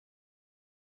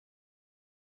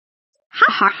Ha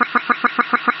ha ha ha ha ha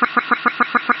ha ha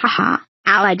ha ha ha.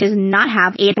 Ally does not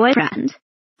have a boyfriend.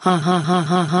 Ha ha ha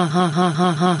ha ha ha ha ha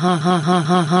ha ha ha ha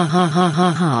ha ha ha ha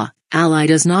ha ha. Ally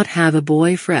does not have a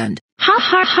boyfriend. Ha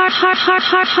ha ha ha ha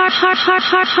ha ha ha ha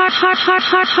ha ha ha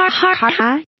ha ha ha ha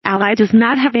ha. Ally does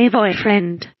not have a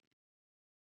boyfriend.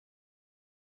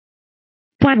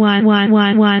 One.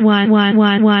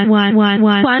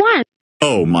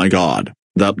 Oh my god,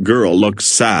 that girl looks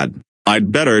sad.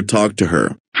 I'd better talk to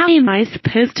her. How am I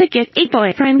supposed to get a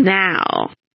boyfriend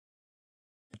now?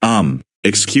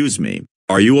 Excuse me,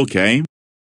 are you okay?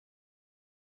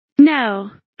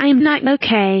 No, I'm not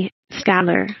okay.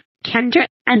 Skylar, Kendra,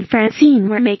 and Francine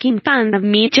were making fun of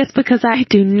me just because I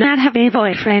do not have a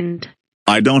boyfriend.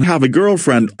 I don't have a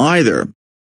girlfriend either.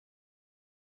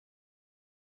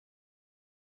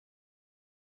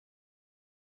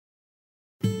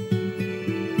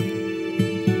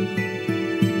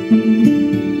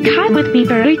 Come with me,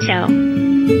 Burrito.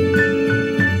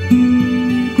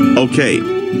 Okay.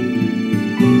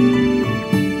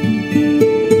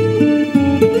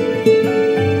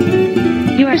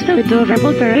 You are so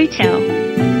adorable,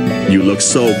 Burrito. You look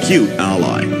so cute,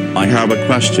 Ally. I have a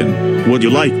question. Would you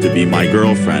like to be my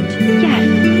girlfriend? Yes.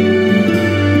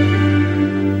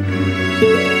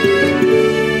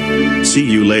 See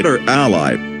you later,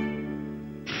 Ally.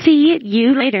 See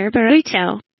you later,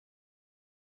 Burrito.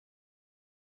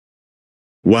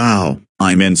 Wow,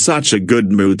 I'm in such a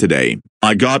good mood today.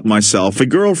 I got myself a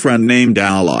girlfriend named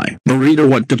Ally. Burrito,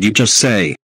 what did you just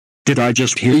say? Did I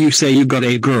just hear you say you got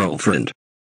a girlfriend?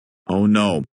 Oh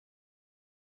no.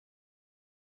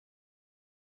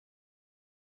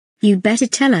 You better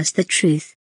tell us the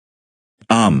truth.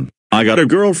 I got a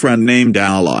girlfriend named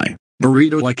Ally.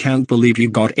 Burrito, I can't believe you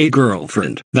got a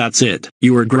girlfriend. That's it.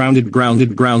 You are grounded. Go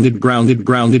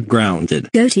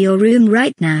to your room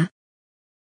right now.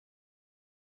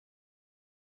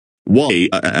 Why?